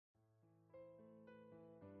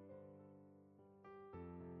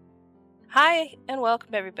Hi, and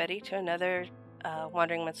welcome everybody to another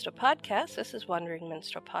Wandering Minstrel Podcast. This is Wandering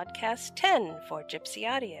Minstrel Podcast 10 for Gypsy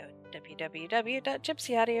Audio,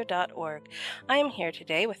 www.gypsyaudio.org. I am here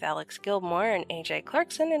today with Alex Gilmour and AJ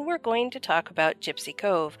Clarkson, and we're going to talk about Gypsy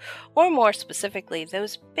Cove, or more specifically,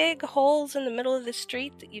 those big holes in the middle of the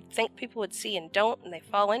street that you'd think people would see and don't, and they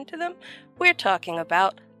fall into them. We're talking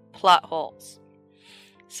about plot holes.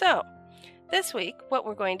 So, this week, what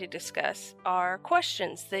we're going to discuss are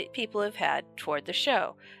questions that people have had toward the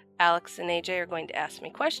show. Alex and AJ are going to ask me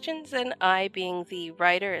questions, and I, being the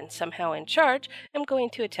writer and somehow in charge, am going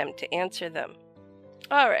to attempt to answer them.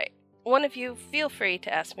 All right. One of you, feel free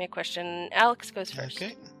to ask me a question. Alex goes first.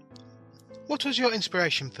 Okay. What was your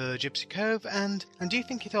inspiration for Gypsy Cove, and do you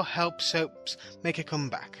think it'll help soaps make a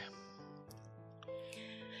comeback?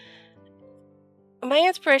 My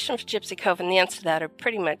inspiration for Gypsy Cove and the answer to that are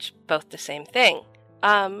pretty much both the same thing.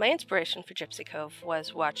 My inspiration for Gypsy Cove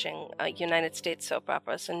was watching United States soap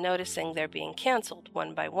operas and noticing they're being canceled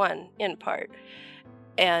one by one, in part,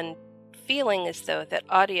 and feeling as though that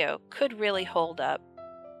audio could really hold up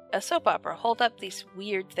a soap opera, hold up these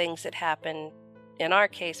weird things that happen, in our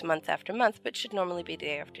case, month after month, but should normally be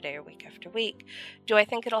day after day or week after week. Do I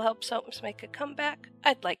think it'll help soaps make a comeback?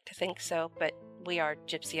 I'd like to think so, but we are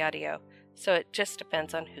Gypsy Audio. So it just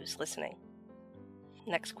depends on who's listening.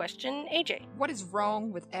 Next question, AJ. What is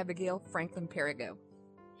wrong with Abigail Franklin Perigo?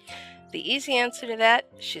 The easy answer to that,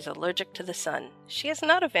 she's allergic to the sun. She is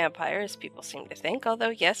not a vampire, as people seem to think, although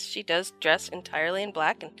yes, she does dress entirely in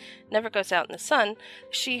black and never goes out in the sun.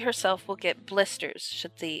 She herself will get blisters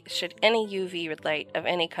should any UV light of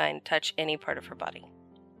any kind touch any part of her body.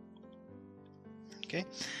 Okay.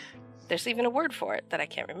 There's even a word for it that I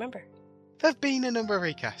can't remember. There have been a number of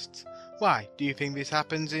recasts. Why? Do you think this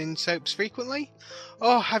happens in soaps frequently?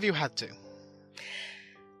 Or have you had to?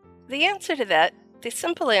 The answer to that, the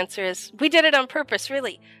simple answer is, we did it on purpose,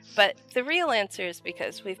 really. But the real answer is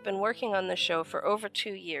because we've been working on the show for over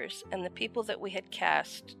 2 years, and the people that we had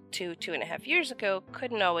cast 2.5 years ago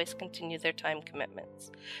couldn't always continue their time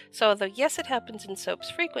commitments. So although yes, it happens in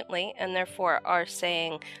soaps frequently, and therefore our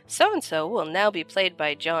saying, so-and-so will now be played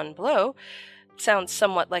by John Blow, sounds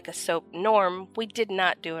somewhat like a soap norm. We did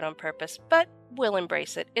not do it on purpose, but we'll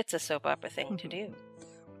embrace it. It's a soap opera thing to do.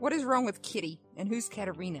 What is wrong with Kitty, and who's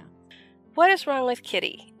Katerina? What is wrong with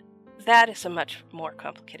Kitty? That is a much more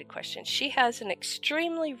complicated question. She has an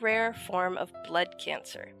extremely rare form of blood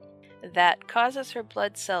cancer that causes her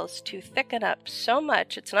blood cells to thicken up so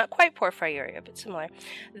much, it's not quite porphyria, but similar,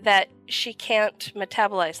 that she can't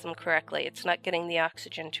metabolize them correctly. It's not getting the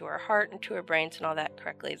oxygen to her heart and to her brains and all that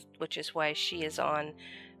correctly, which is why she is on,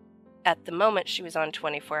 at the moment, she was on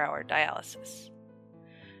 24-hour dialysis.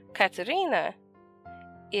 Katerina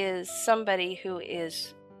is somebody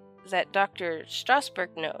that Dr.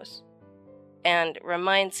 Strasberg knows and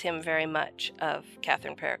reminds him very much of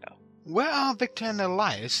Catherine Perigo. Where are Victor and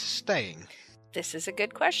Elias staying? This is a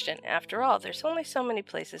good question. After all, there's only so many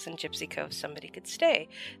places in Gypsy Cove somebody could stay.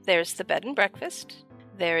 There's the bed and breakfast,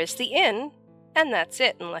 there is the inn, and that's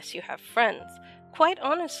it unless you have friends. Quite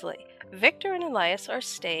honestly, Victor and Elias are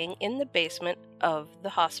staying in the basement of the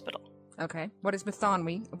hospital. Okay. What is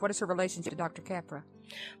Mathanwi? What is her relationship to Dr. Capra?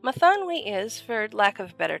 Mathanwi is, for lack of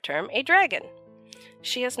a better term, a dragon.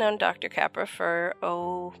 She has known Dr. Capra for,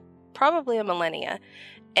 probably a millennia,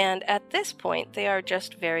 and at this point, they are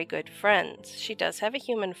just very good friends. She does have a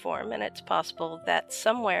human form, and it's possible that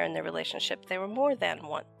somewhere in their relationship they were more than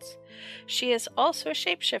once. She is also a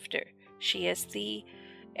shapeshifter. She is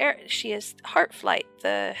Heartflight,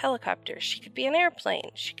 the helicopter. She could be an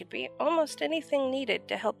airplane. She could be almost anything needed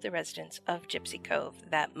to help the residents of Gypsy Cove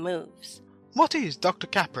that moves. What is Dr.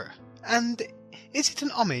 Capra? And is it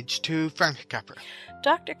an homage to Frank Capra?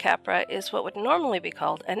 Dr. Capra is what would normally be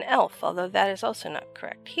called an elf, although that is also not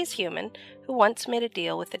correct. He's human, who once made a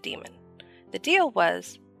deal with a demon. The deal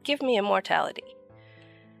was, give me immortality.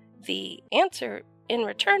 The answer in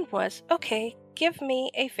return was, okay, give me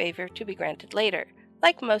a favor to be granted later.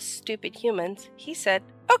 Like most stupid humans, he said,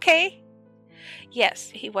 okay. Yes,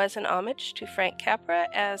 he was an homage to Frank Capra,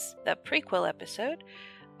 as the prequel episode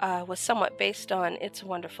was somewhat based on It's a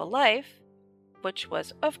Wonderful Life, which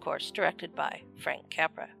was, of course, directed by Frank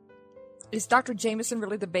Capra. Is Dr. Jameson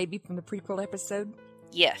really the baby from the prequel episode?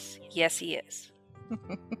 Yes he is.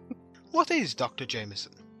 What is Dr.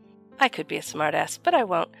 Jameson? I could be a smartass, but I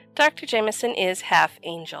won't. Dr. Jameson is half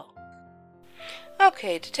angel.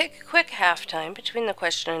 Okay, to take a quick halftime between the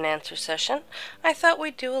question and answer session, I thought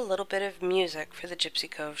we'd do a little bit of music for the Gypsy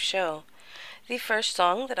Cove show. The first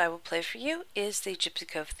song that I will play for you is the Gypsy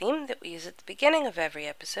Cove theme that we use at the beginning of every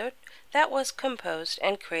episode that was composed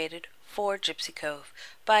and created for Gypsy Cove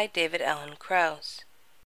by David Allen Krause.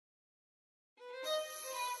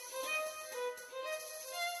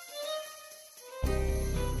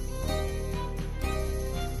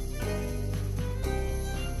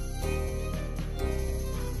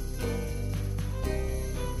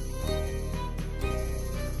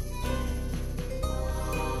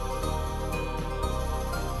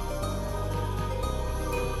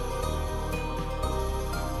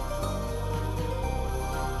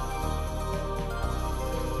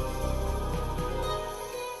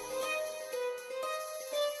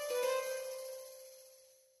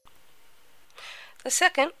 The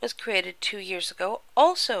second was created 2 years ago,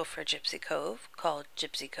 also for Gypsy Cove, called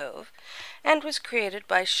Gypsy Cove, and was created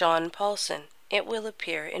by Sean Paulson. It will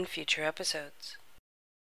appear in future episodes.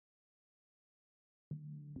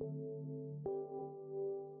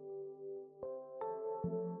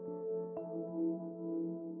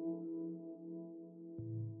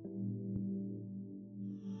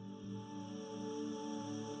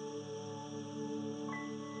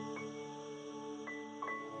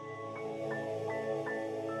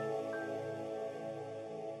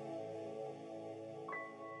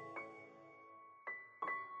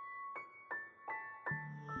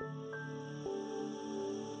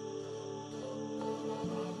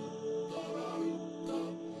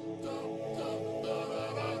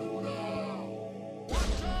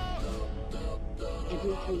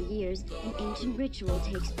 Every 3 years, an ancient ritual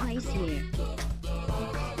takes place here.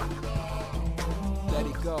 Let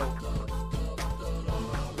it go.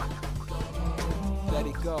 Let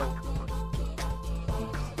it go.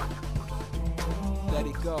 Let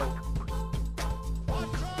it go.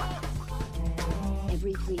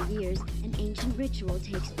 Every 3 years, an ancient ritual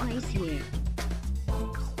takes place here.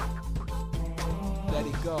 Let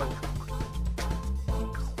it go.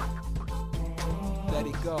 Let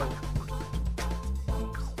it go.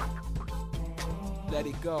 Let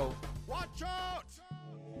it go. Watch out!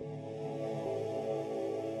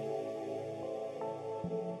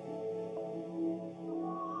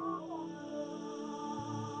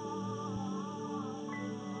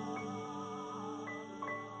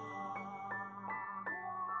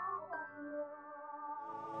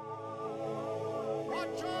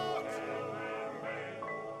 Watch out!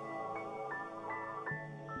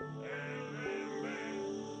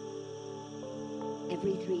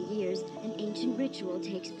 Every 3 years, an ancient ritual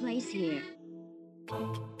takes place here.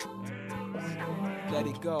 Let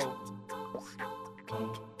it go.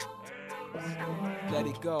 Let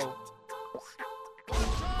it go.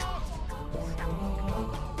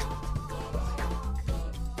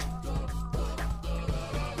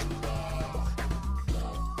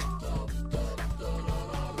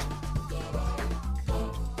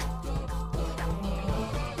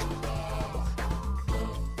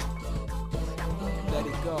 Let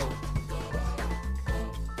it go.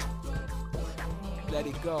 Let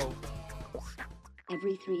it go.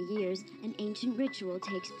 Every 3 years, an ancient ritual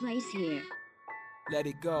takes place here. Let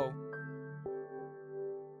it go.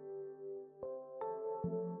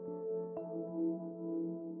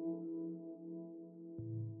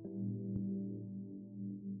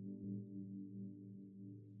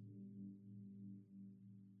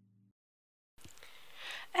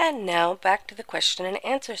 And now back to the question and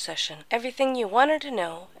answer session. Everything you wanted to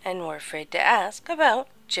know and were afraid to ask about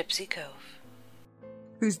Gypsy Cove.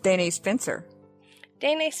 Who's Danae Spencer?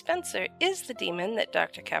 Danae Spencer is the demon that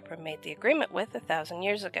Dr. Capra made the agreement with 1,000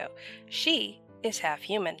 years ago. She is half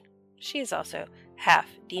human. She is also half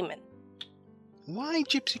demon. Why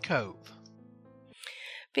Gypsy Cove?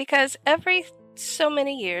 Because every so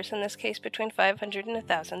many years, in this case between 500 and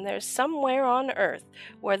 1,000, there's somewhere on Earth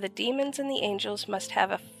where the demons and the angels must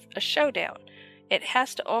have a showdown. It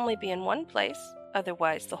has to only be in one place,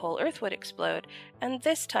 otherwise the whole Earth would explode, and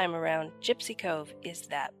this time around, Gypsy Cove is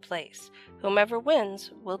that place. Whomever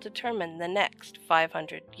wins will determine the next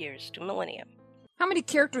 500 years to millennium. How many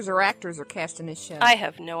characters or actors are cast in this show? I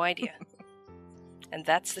have no idea. And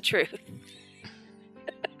that's the truth.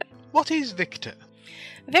 What is Victor?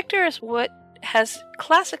 Victor is what has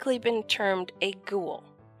classically been termed a ghoul.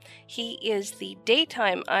 He is the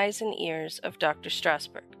daytime eyes and ears of Dr.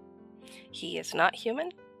 Strasberg. He is not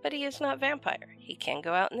human, but he is not vampire. He can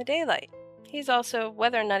go out in the daylight. He's also,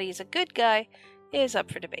 whether or not he's a good guy, is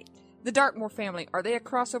up for debate. The Darkmoor family, are they a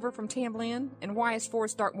crossover from Tamlin? And why is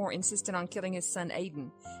Forrest Darkmoor insistent on killing his son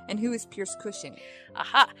Aiden? And who is Pierce Cushing?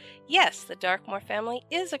 Aha! Yes, the Darkmoor family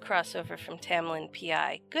is a crossover from Tamlin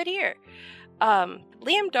P.I. Good ear.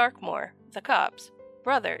 Liam Darkmoor, the cop's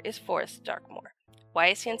brother, is Forrest Darkmoor. Why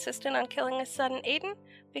is he insistent on killing his son Aiden?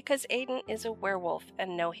 Because Aiden is a werewolf,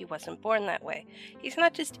 and no, he wasn't born that way. He's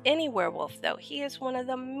not just any werewolf, though. He is one of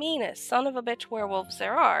the meanest son-of-a-bitch werewolves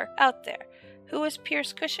there are out there. Who is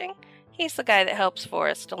Pierce Cushing? He's the guy that helps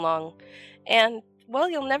Forrest along. And, well,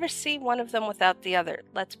 you'll never see one of them without the other.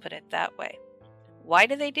 Let's put it that way. Why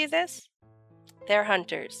do they do this? They're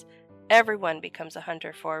hunters. Everyone becomes a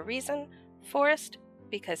hunter for a reason. Forrest,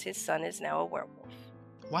 because his son is now a werewolf.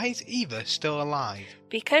 Why is Eva still alive?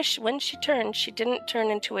 Because when she turned, she didn't turn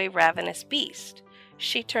into a ravenous beast.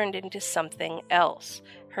 She turned into something else.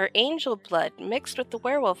 Her angel blood mixed with the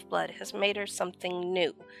werewolf blood has made her something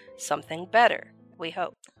new, something better, we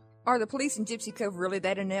hope. Are the police in Gypsy Cove really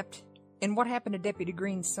that inept? And what happened to Deputy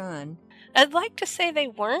Green's son? I'd like to say they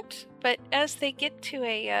weren't, but as they get to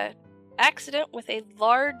a accident with a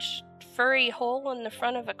large furry hole in the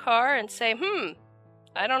front of a car and say,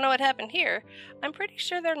 I don't know what happened here, I'm pretty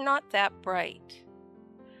sure they're not that bright.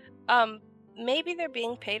 Maybe they're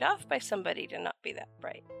being paid off by somebody to not be that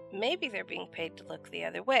bright. Maybe they're being paid to look the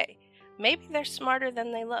other way. Maybe they're smarter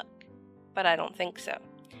than they look. But I don't think so.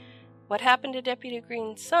 What happened to Deputy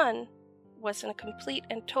Green's son was a complete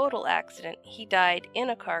and total accident. He died in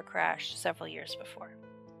a car crash several years before.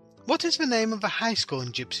 What is the name of the high school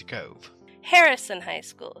in Gypsy Cove? Harrison High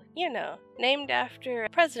School, named after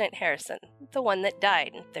President Harrison, the one that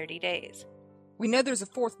died in 30 days. We know there's a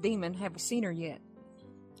fourth demon. Have we seen her yet?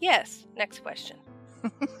 Yes. Next question.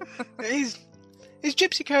 Is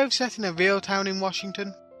Gypsy Cove set in a real town in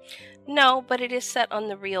Washington? No, but it is set on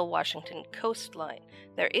the real Washington coastline.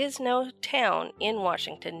 There is no town in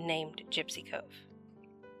Washington named Gypsy Cove.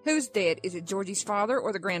 Who's dead? Is it Georgie's father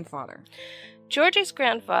or the grandfather? Georgie's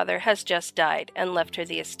grandfather has just died and left her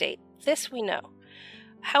the estate. This we know.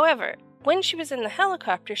 However, when she was in the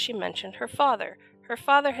helicopter, she mentioned her father. Her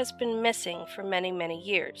father has been missing for many, many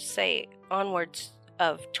years, say onwards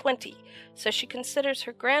of 20. So she considers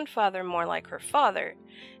her grandfather more like her father,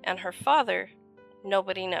 and her father,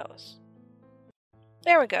 nobody knows.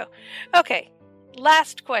 There we go. Okay,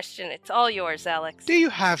 last question. It's all yours, Alex. Do you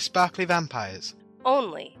have sparkly vampires?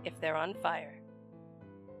 Only if they're on fire.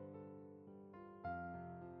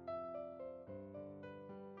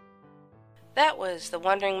 That was the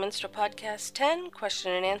Wandering Minstrel Podcast 10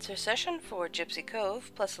 question and answer session for Gypsy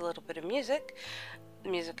Cove, plus a little bit of music. The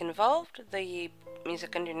music involved, the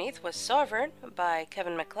music underneath was Sovereign by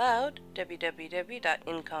Kevin MacLeod,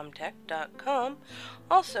 www.incomtech.com.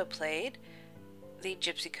 Also played the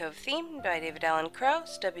Gypsy Cove theme by David Allen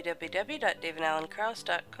Krause,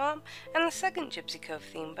 www.davidallenkrause.com, and the second Gypsy Cove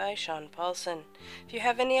theme by Sean Paulson. If you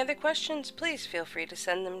have any other questions, please feel free to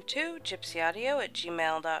send them to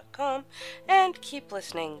gypsyaudio@gmail.com, and keep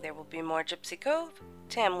listening. There will be more Gypsy Cove,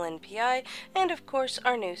 Tamlin PI, and of course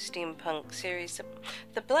our new steampunk series,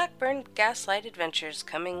 the Blackburn Gaslight Adventures,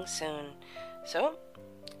 coming soon. So,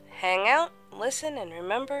 hang out, listen, and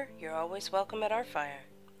remember, you're always welcome at our fire.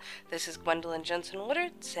 This is Gwendolyn Jensen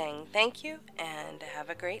Woodard saying thank you and have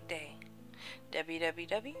a great day.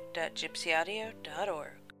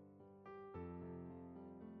 www.gypsyaudio.org